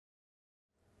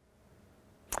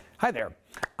Hi there.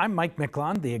 I'm Mike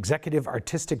Micklon, the Executive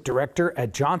Artistic Director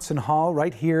at Johnson Hall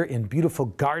right here in beautiful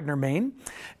Gardner, Maine.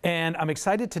 And I'm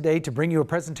excited today to bring you a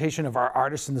presentation of our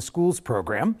Artists in the Schools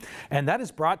program. And that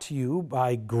is brought to you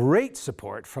by great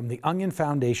support from the Onion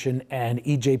Foundation and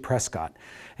E.J. Prescott.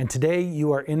 And today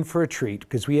you are in for a treat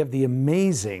because we have the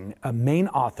amazing Maine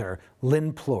author,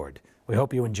 Lynn Plourde. We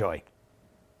hope you enjoy.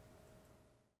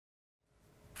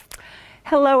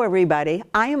 Hello everybody,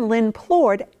 I am Lynn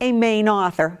Plourde, a Maine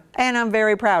author, and I'm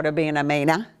very proud of being a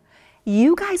Mainer.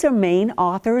 You guys are Maine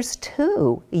authors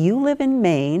too. You live in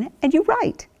Maine and you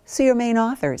write, so you're Maine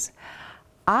authors.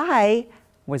 I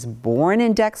was born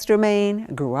in Dexter, Maine,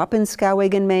 grew up in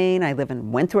Skowhegan, Maine, I live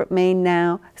in Winthrop, Maine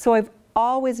now, so I've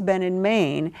always been in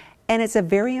Maine, and it's a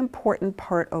very important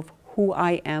part of who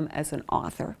I am as an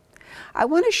author. I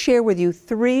want to share with you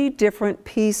 3 different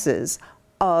pieces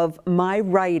of my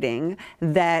writing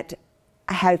that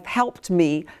have helped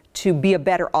me to be a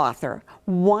better author.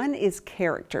 One is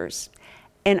characters,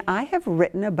 and I have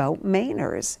written about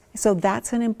Mainers, so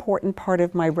that's an important part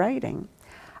of my writing.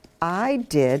 I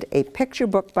did a picture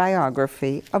book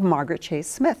biography of Margaret Chase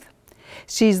Smith.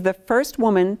 She's the first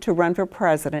woman to run for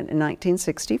president in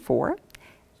 1964,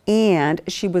 and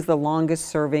she was the longest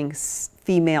serving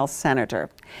female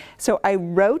senator. So I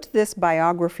wrote this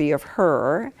biography of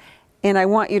her, and I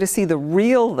want you to see the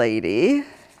real lady.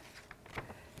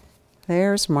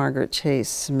 There's Margaret Chase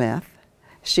Smith.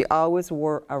 She always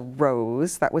wore a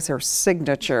rose. That was her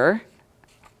signature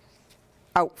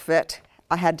outfit.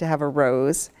 I had to have a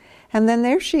rose. And then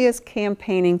there she is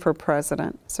campaigning for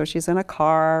president. So she's in a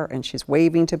car and she's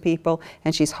waving to people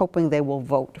and she's hoping they will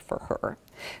vote for her.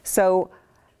 So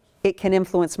it can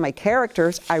influence my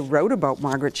characters. I wrote about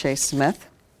Margaret Chase Smith.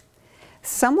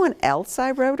 Someone else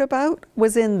I wrote about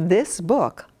was in this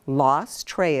book, Lost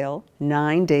Trail,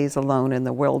 9 Days Alone in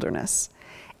the Wilderness.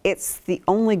 It's the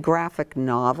only graphic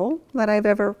novel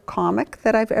that comic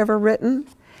that I've ever written,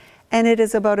 and it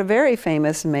is about a very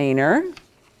famous Mainer.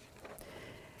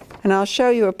 And I'll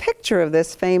show you a picture of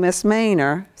this famous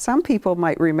Mainer. Some people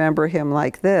might remember him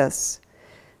like this,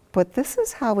 but this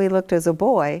is how he looked as a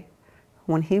boy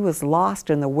when he was lost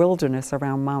in the wilderness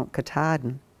around Mount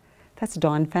Katahdin. That's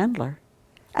Don Fendler.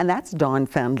 And that's Don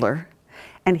Fendler.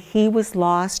 And he was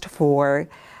lost for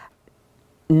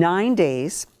 9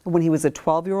 days when he was a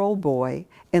 12-year-old boy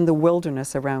in the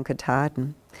wilderness around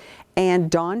Katahdin.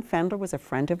 And Don Fendler was a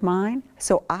friend of mine,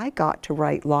 so I got to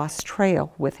write Lost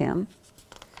Trail with him.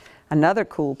 Another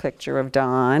cool picture of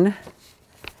Don.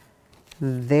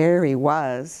 There he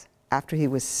was after he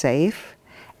was safe,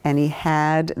 and he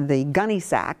had the gunny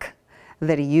sack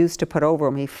that he used to put over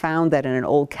him. He found that in an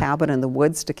old cabin in the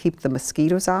woods to keep the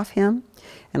mosquitoes off him.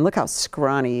 And look how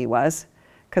scrawny he was,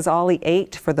 because all he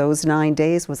ate for those 9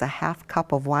 days was a half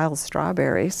cup of wild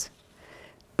strawberries.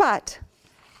 But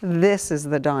this is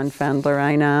the Don Fendler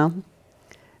I know.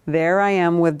 There I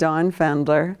am with Don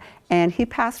Fendler, and he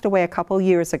passed away a couple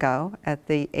years ago at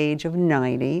the age of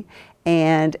 90,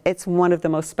 and it's one of the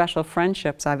most special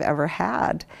friendships I've ever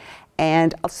had.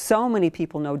 And so many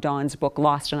people know Don's book,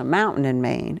 Lost on a Mountain in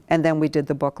Maine, and then we did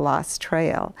the book Lost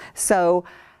Trail. So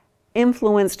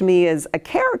influenced me as a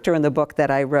character in the book that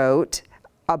I wrote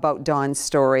about Don's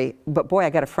story, but boy,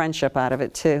 I got a friendship out of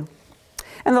it too.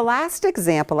 And the last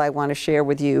example I want to share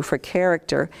with you for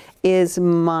character is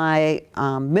my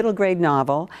middle grade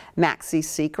novel, Maxie's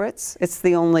Secrets. It's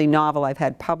the only novel I've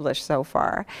had published so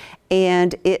far.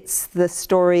 And it's the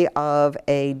story of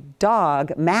a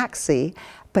dog, Maxie,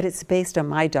 but it's based on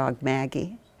my dog,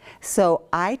 Maggie. So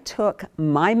I took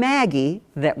my Maggie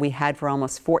that we had for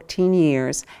almost 14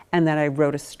 years, and then I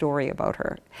wrote a story about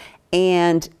her.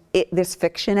 And there's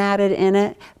fiction added in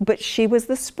it, but she was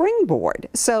the springboard.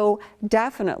 So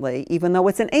definitely, even though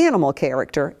it's an animal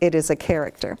character, it is a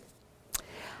character.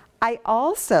 I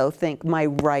also think my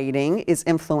writing is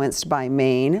influenced by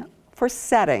Maine for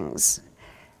settings.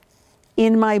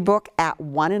 In my book, At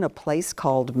One in a Place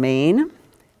Called Maine,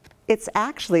 it's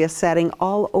actually a setting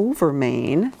all over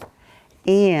Maine,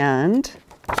 and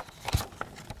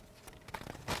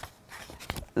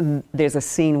there's a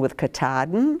scene with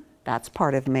Katahdin, that's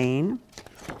part of Maine.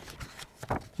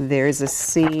 There's a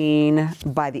scene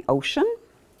by the ocean.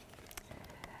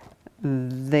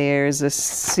 There's a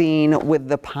scene with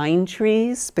the pine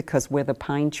trees, because we're the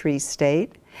pine tree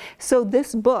state. So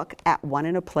this book, At One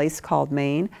in a Place Called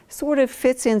Maine, sort of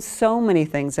fits in so many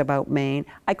things about Maine.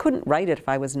 I couldn't write it if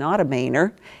I was not a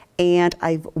Mainer, and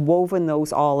I've woven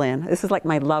those all in. This is like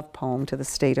my love poem to the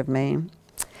state of Maine.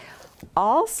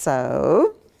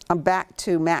 Also, I'm back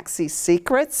to Maxie's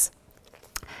Secrets.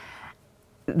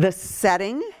 The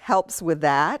setting helps with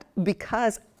that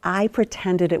because I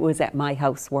pretended it was at my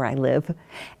house where I live.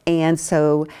 And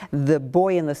so the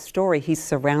boy in the story, he's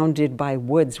surrounded by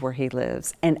woods where he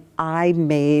lives. And I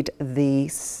made the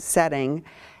setting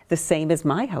the same as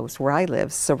my house where I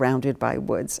live, surrounded by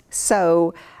woods.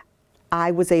 So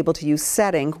I was able to use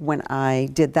setting when I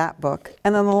did that book.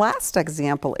 And then the last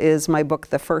example is my book,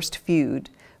 The First Feud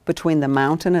Between the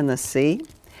Mountain and the Sea.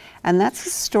 And that's a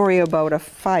story about a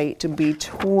fight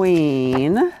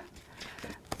between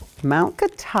Mount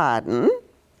Katahdin,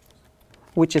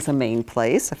 which is a Maine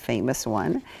place, a famous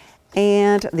one,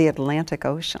 and the Atlantic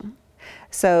Ocean.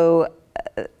 So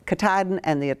Katahdin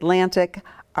and the Atlantic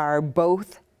are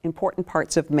both important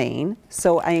parts of Maine,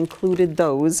 so I included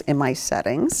those in my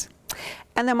settings.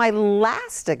 And then my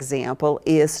last example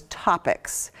is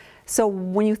topics. So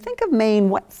when you think of Maine,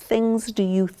 what things do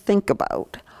you think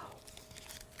about?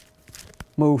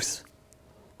 Moose.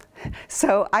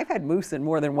 So I've had moose in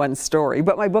more than one story,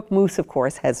 but my book Moose, of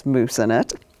course, has moose in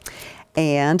it.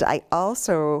 And I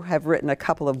also have written a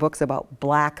couple of books about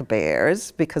black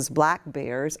bears, because black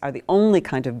bears are the only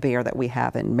kind of bear that we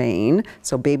have in Maine,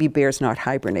 so baby bears not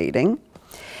hibernating.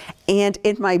 And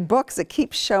in my books, it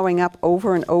keeps showing up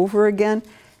over and over again,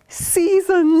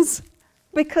 seasons.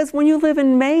 Because when you live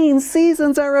in Maine,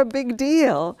 seasons are a big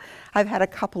deal. I've had a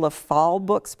couple of fall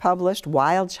books published,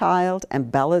 Wild Child and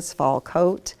Bella's Fall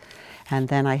Coat. And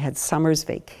then I had Summer's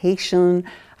Vacation.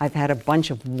 I've had a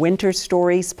bunch of winter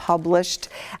stories published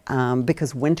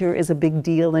because winter is a big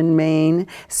deal in Maine.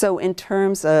 So in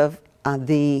terms of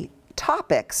the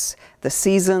topics, the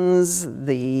seasons,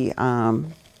 the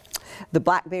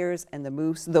black bears and the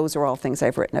moose, those are all things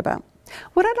I've written about.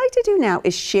 What I'd like to do now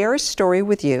is share a story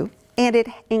with you, and it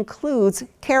includes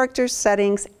characters,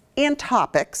 settings, and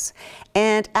topics.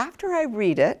 And after I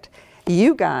read it,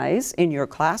 you guys in your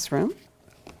classroom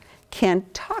can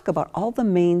talk about all the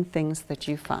main things that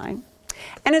you find.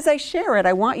 And as I share it,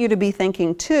 I want you to be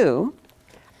thinking too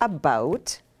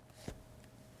about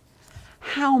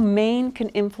how Maine can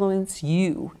influence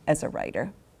you as a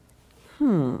writer.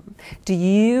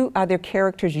 Are there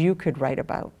characters you could write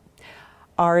about?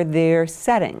 Are there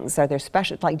settings? Are there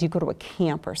special, like do you go to a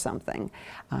camp or something?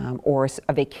 Or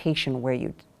a vacation where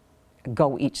you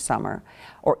go each summer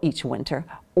or each winter,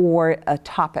 or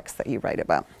topics that you write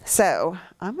about. So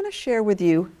I'm going to share with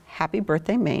you Happy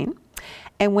Birthday, Maine.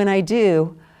 And when I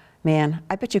do, man,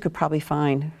 I bet you could probably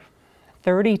find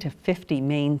 30 to 50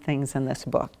 Maine things in this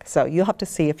book. So you'll have to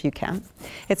see if you can.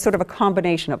 It's sort of a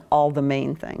combination of all the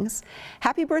Maine things.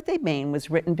 Happy Birthday, Maine was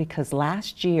written because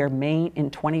last year, in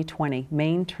 2020,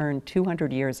 Maine turned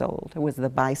 200 years old. It was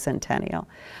the bicentennial.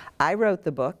 I wrote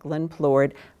the book, Lynn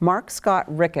Plourde. Mark Scott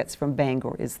Ricketts from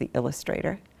Bangor is the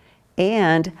illustrator.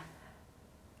 And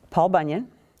Paul Bunyan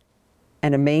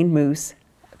and a Maine moose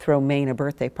throw Maine a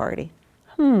birthday party.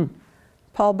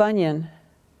 Paul Bunyan,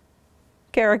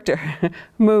 character,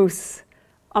 moose.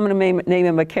 I'm going to name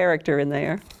him a character in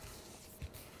there.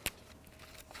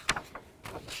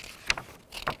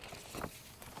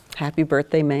 Happy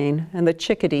Birthday, Maine. And the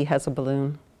chickadee has a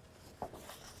balloon.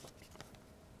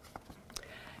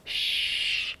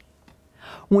 Shh.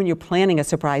 When you're planning a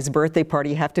surprise birthday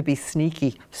party, you have to be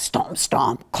sneaky. Stomp,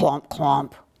 stomp, clomp,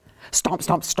 clomp. Stomp,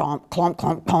 stomp, stomp, clomp,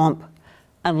 clomp, clomp.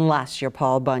 Unless you're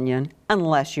Paul Bunyan,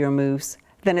 unless you're Moose,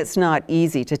 then it's not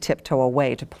easy to tiptoe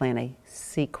away to plan a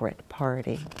secret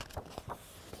party.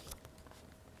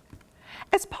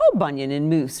 As Paul Bunyan and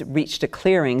Moose reached a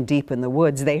clearing deep in the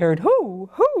woods, they heard, "Who?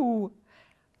 Who?"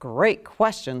 "Great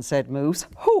question," said Moose.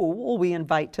 "Who will we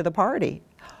invite to the party?"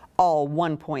 "All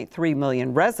 1.3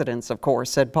 million residents, of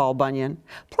course," said Paul Bunyan,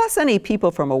 "plus any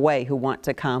people from away who want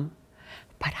to come."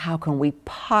 "But how can we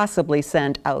possibly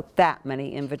send out that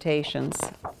many invitations?"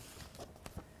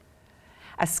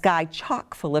 A sky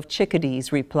chock full of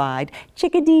chickadees replied,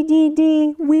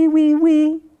 "Chickadee-dee-dee,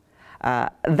 wee-wee-wee."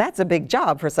 That's a big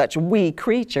job for such wee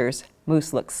creatures."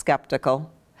 Moose looked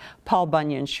skeptical. Paul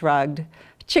Bunyan shrugged.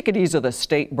 "Chickadees are the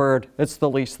state bird. It's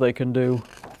the least they can do."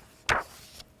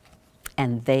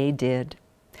 And they did.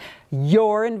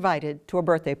 You're invited to a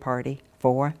birthday party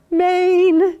for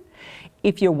Maine.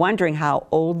 If you're wondering how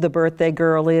old the birthday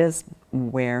girl is,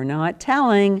 we're not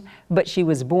telling, but she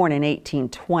was born in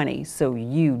 1820, so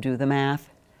you do the math.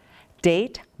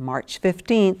 Date, March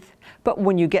 15th, but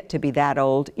when you get to be that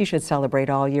old, you should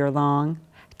celebrate all year long.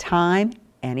 Time,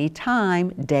 anytime,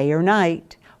 day or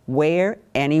night. Where,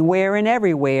 anywhere and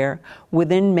everywhere,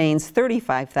 within Maine's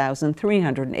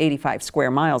 35,385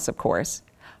 square miles, of course.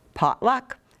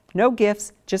 Potluck, no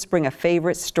gifts, just bring a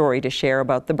favorite story to share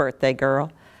about the birthday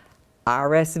girl.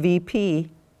 RSVP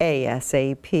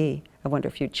ASAP. I wonder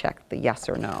if you checked the yes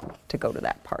or no to go to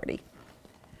that party.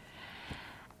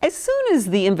 As soon as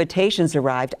the invitations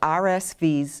arrived,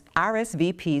 RSVPs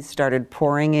started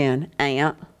pouring in.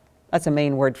 That's a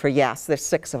Maine word for yes. There's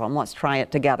 6 of them. Let's try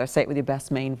it together. Say it with your best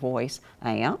Maine voice.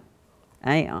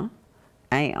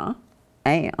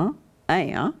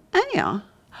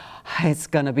 It's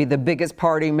gonna be the biggest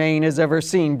party Maine has ever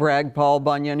seen, bragged Paul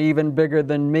Bunyan, even bigger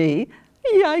than me.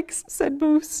 Yikes, said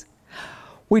Moose.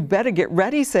 We'd better get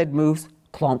ready, said Moose.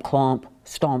 Clomp, clomp,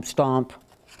 stomp, stomp.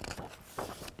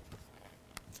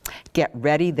 Get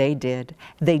ready they did.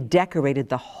 They decorated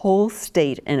the whole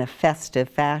state in a festive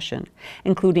fashion,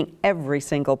 including every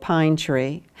single pine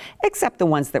tree, except the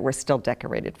ones that were still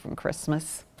decorated from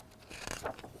Christmas.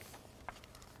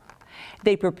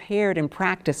 They prepared and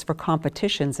practiced for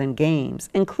competitions and games,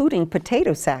 including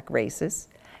potato sack races,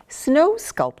 snow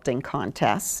sculpting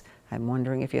contests. I'm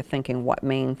wondering if you're thinking what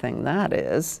Maine thing that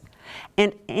is.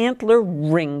 And antler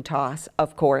ring toss,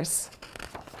 of course.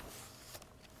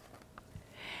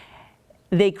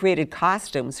 They created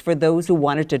costumes for those who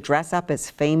wanted to dress up as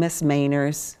famous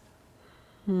Mainers.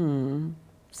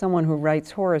 Someone who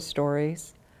writes horror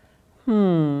stories.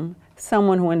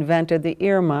 Someone who invented the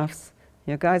earmuffs.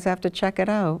 You guys have to check it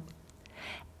out.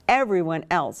 Everyone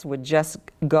else would just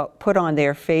go put on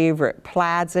their favorite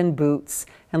plaids and boots,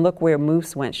 and look where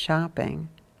Moose went shopping.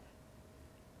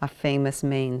 A famous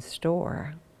Maine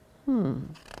store.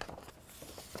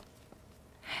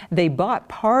 They bought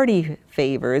party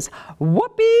favors.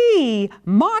 Whoopee!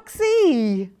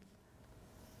 Moxie!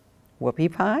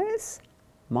 Whoopie pies?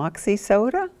 Moxie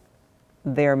soda?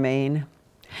 They're Maine.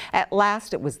 At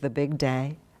last it was the big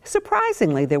day.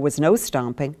 Surprisingly, there was no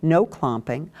stomping, no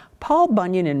clomping. Paul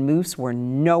Bunyan and Moose were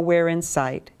nowhere in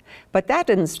sight. But that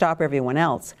didn't stop everyone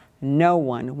else. No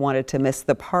one wanted to miss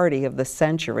the party of the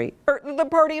century, or the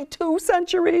party of 2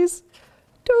 centuries.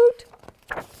 Toot!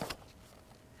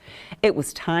 It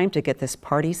was time to get this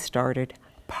party started.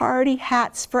 Party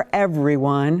hats for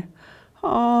everyone.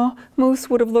 Oh,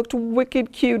 Moose would have looked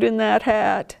wicked cute in that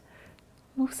hat.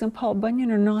 Moose and Paul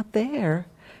Bunyan are not there.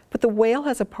 But the whale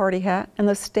has a party hat, and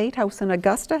the State House in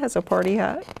Augusta has a party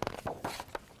hat.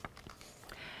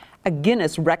 A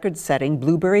Guinness record-setting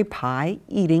blueberry pie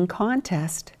eating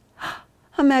contest.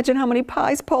 Imagine how many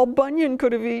pies Paul Bunyan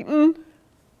could have eaten.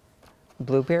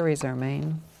 Blueberries are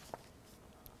Maine.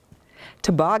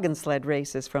 Toboggan sled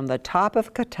races from the top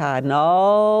of Katahdin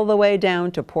all the way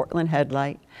down to Portland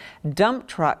Headlight. Dump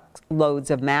truck loads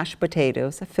of mashed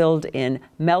potatoes filled in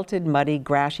melted, muddy,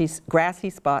 grassy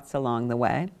spots along the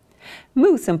way.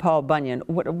 Moose and Paul Bunyan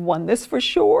would have won this for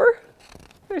sure.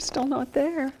 They're still not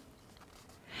there.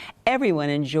 Everyone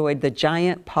enjoyed the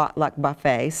giant potluck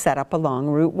buffet set up along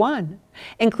Route 1,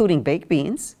 including baked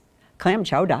beans, clam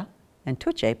chowder, and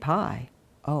touche pie.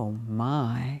 Oh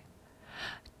my.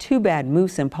 Too bad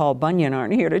Moose and Paul Bunyan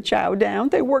aren't here to chow down.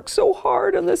 They worked so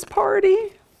hard on this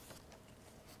party.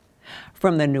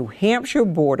 From the New Hampshire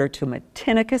border to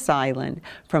Matinicus Island,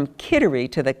 from Kittery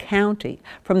to the county,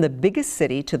 from the biggest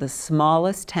city to the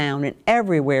smallest town, and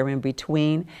everywhere in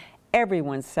between,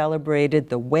 everyone celebrated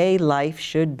the way life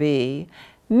should be.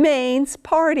 Maine's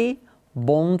party,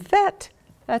 bonne fête.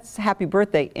 That's happy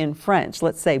birthday in French.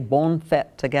 Let's say bonne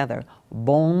fête together.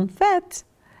 Bonne fête.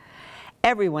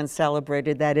 Everyone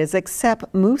celebrated, that is,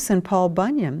 except Moose and Paul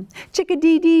Bunyan.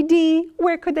 Chick-a-dee-dee-dee,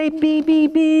 where could they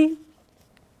be?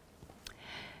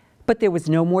 But there was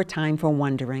no more time for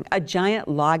wondering. A giant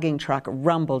logging truck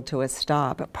rumbled to a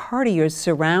stop. Partiers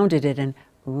surrounded it and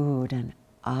oohed and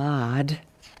ahed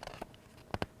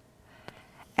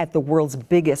at the world's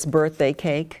biggest birthday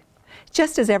cake.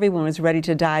 Just as everyone was ready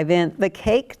to dive in, the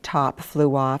cake top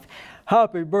flew off.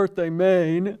 Happy birthday,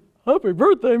 Maine! Happy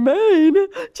birthday, Maine!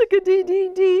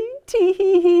 Chick-a-dee-dee-dee,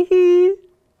 tee-hee-hee-hee.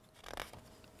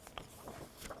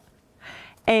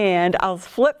 And I'll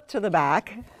flip to the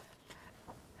back.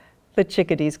 The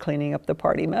chickadees cleaning up the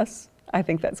party mess. I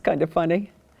think that's kind of funny.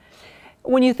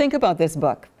 When you think about this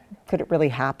book, could it really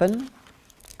happen?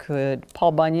 Could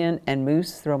Paul Bunyan and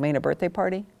Moose throw Maine a birthday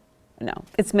party? No.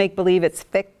 It's make-believe, it's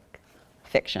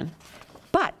fiction.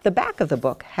 But the back of the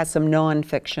book has some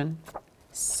non-fiction.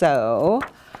 So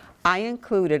I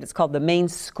included, it's called the Maine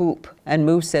Scoop. And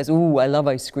Moose says, ooh, I love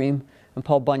ice cream. And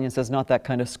Paul Bunyan says, not that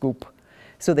kind of scoop.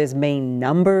 So there's Maine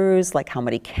numbers, like how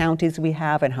many counties we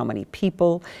have and how many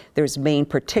people. There's Maine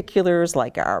particulars,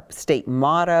 like our state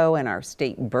motto and our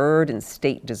state bird and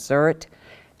state dessert.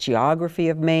 Geography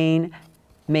of Maine.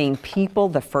 Maine people,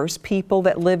 the first people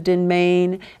that lived in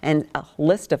Maine, and a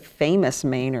list of famous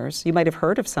Mainers. You might have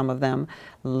heard of some of them,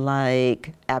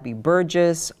 like Abby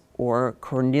Burgess, or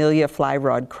Cornelia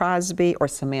Flyrod Crosby, or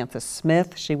Samantha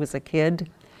Smith. She was a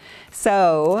kid.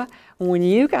 So when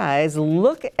you guys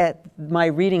look at my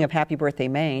reading of Happy Birthday,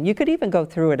 Maine, you could even go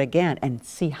through it again and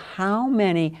see how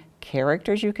many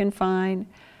characters you can find,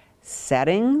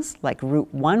 settings, like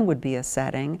Route 1 would be a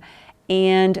setting,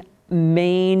 and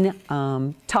main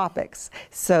topics.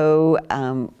 So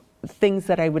things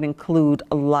that I would include,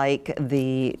 like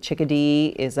the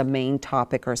chickadee is a main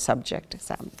topic or subject.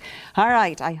 So, all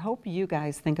right, I hope you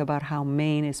guys think about how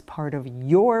Maine is part of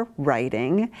your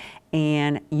writing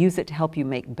and use it to help you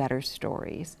make better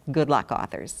stories. Good luck,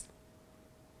 authors.